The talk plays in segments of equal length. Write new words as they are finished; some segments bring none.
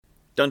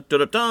Dun dun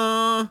dun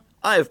dun!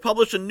 I've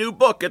published a new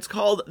book. It's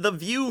called The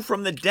View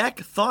from the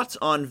Deck, Thoughts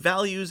on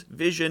Values,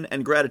 Vision,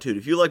 and Gratitude.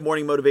 If you like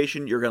morning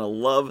motivation, you're going to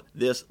love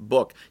this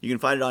book. You can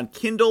find it on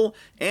Kindle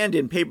and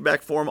in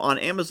paperback form on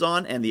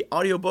Amazon, and the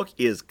audiobook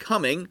is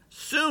coming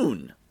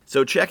soon.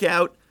 So check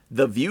out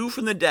The View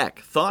from the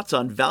Deck, Thoughts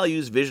on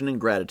Values, Vision, and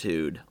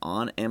Gratitude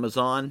on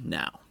Amazon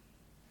now.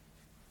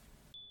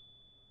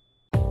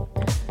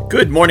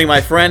 Good morning,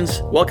 my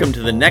friends. Welcome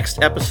to the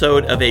next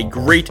episode of a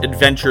great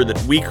adventure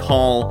that we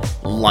call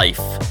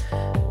life.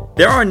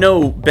 There are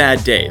no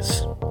bad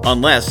days,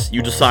 unless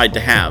you decide to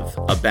have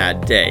a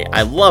bad day.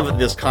 I love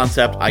this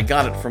concept. I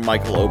got it from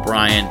Michael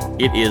O'Brien.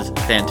 It is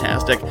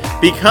fantastic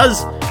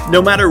because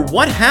no matter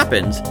what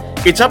happens,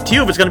 it's up to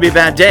you if it's going to be a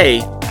bad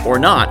day or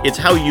not. It's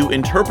how you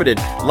interpret it.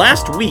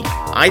 Last week,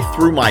 I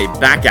threw my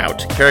back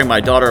out, carrying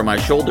my daughter on my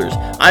shoulders.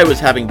 I was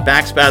having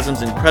back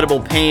spasms, incredible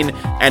pain,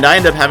 and I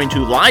ended up having to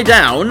lie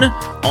down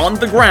on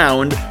the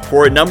ground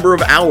for a number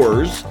of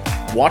hours,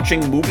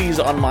 watching movies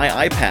on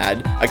my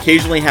iPad,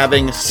 occasionally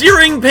having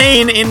searing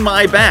pain in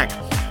my back.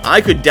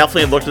 I could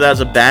definitely have looked at that as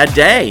a bad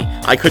day.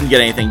 I couldn't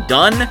get anything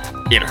done.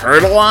 It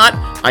hurt a lot.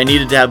 I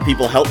needed to have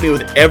people help me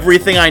with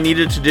everything I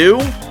needed to do.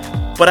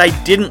 But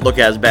I didn't look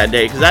at it as a bad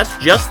day, because that's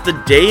just the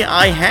day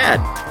I had.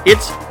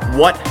 It's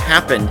what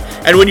happened.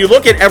 And when you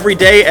look at every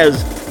day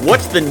as,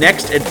 what's the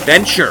next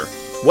adventure?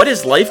 What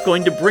is life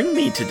going to bring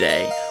me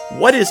today?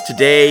 What is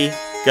today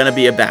going to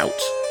be about?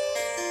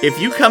 If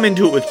you come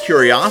into it with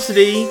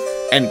curiosity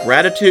and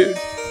gratitude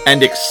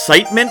and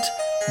excitement,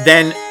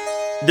 then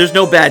there's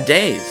no bad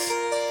days.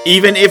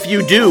 Even if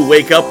you do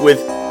wake up with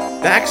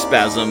back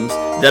spasms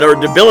that are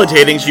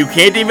debilitating so you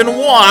can't even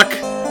walk,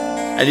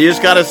 and you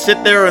just gotta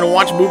sit there and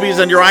watch movies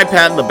on your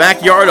iPad in the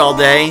backyard all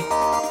day,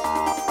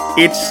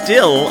 it's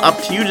still up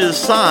to you to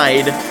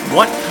decide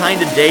what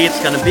kind of day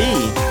it's gonna be.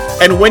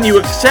 And when you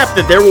accept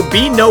that there will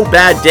be no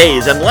bad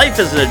days and life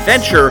is an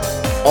adventure,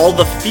 all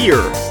the fear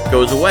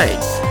goes away.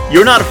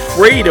 You're not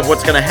afraid of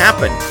what's gonna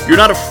happen. You're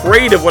not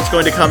afraid of what's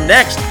going to come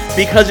next,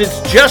 because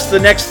it's just the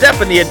next step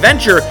in the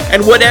adventure,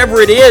 and whatever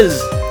it is,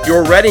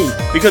 you're ready,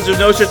 because there's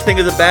no such thing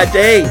as a bad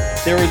day.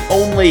 There is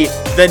only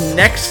the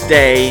next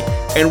day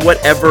and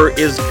whatever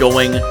is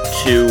going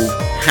to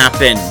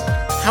happen.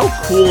 How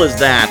cool is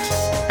that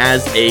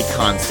as a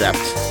concept?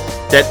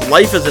 That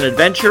life is an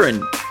adventure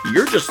and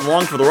you're just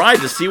along for the ride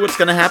to see what's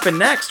going to happen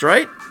next,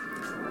 right?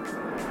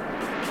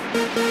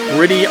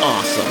 Pretty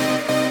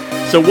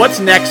awesome. So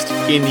what's next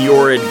in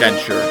your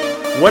adventure?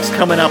 What's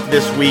coming up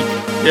this week,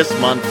 this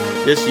month,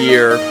 this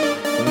year?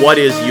 What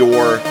is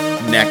your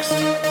next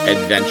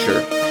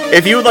adventure?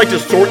 If you would like to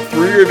sort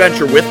through your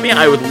adventure with me,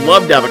 I would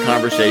love to have a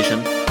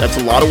conversation. That's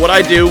a lot of what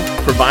I do.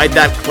 Provide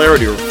that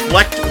clarity,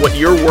 reflect what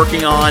you're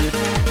working on,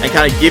 and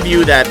kind of give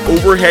you that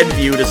overhead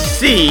view to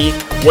see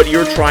what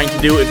you're trying to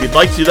do. If you'd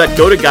like to do that,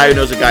 go to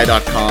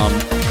guywhoknowsaguy.com.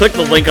 Click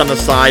the link on the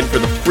side for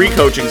the free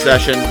coaching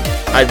session.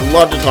 I'd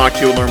love to talk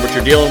to you and learn what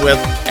you're dealing with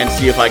and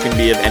see if I can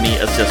be of any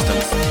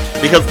assistance.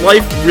 Because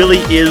life really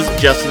is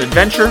just an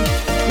adventure.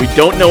 We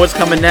don't know what's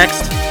coming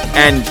next.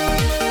 And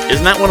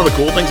isn't that one of the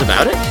cool things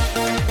about it?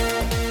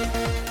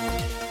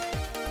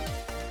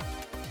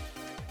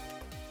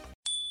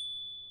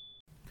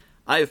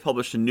 I have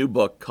published a new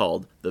book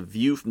called The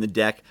View from the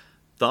Deck,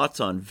 Thoughts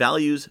on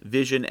Values,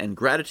 Vision, and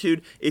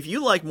Gratitude. If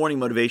you like morning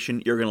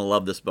motivation, you're going to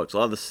love this book. It's a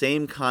lot of the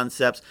same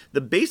concepts.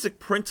 The basic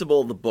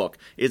principle of the book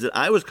is that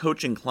I was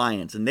coaching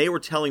clients, and they were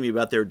telling me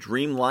about their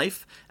dream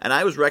life, and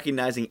I was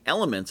recognizing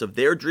elements of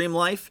their dream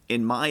life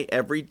in my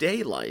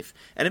everyday life.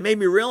 And it made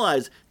me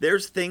realize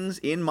there's things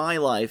in my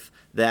life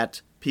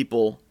that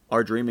people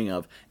are dreaming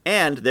of.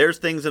 And there's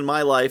things in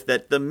my life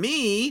that the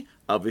me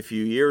of a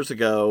few years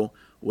ago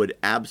would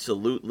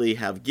absolutely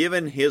have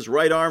given his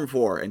right arm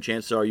for, and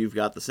chances are you've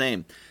got the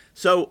same.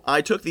 So I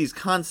took these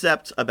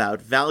concepts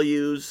about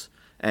values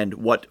and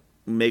what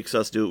makes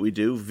us do what we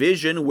do,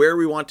 vision, where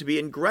we want to be,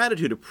 and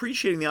gratitude,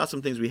 appreciating the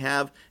awesome things we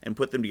have, and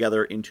put them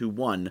together into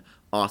one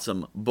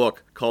awesome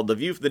book called The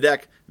View from the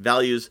Deck,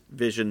 Values,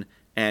 Vision,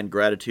 and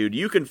Gratitude.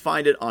 You can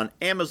find it on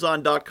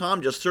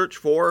Amazon.com. Just search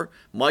for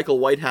Michael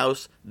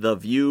Whitehouse, The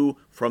View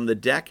from the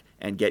Deck,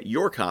 and get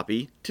your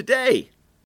copy today.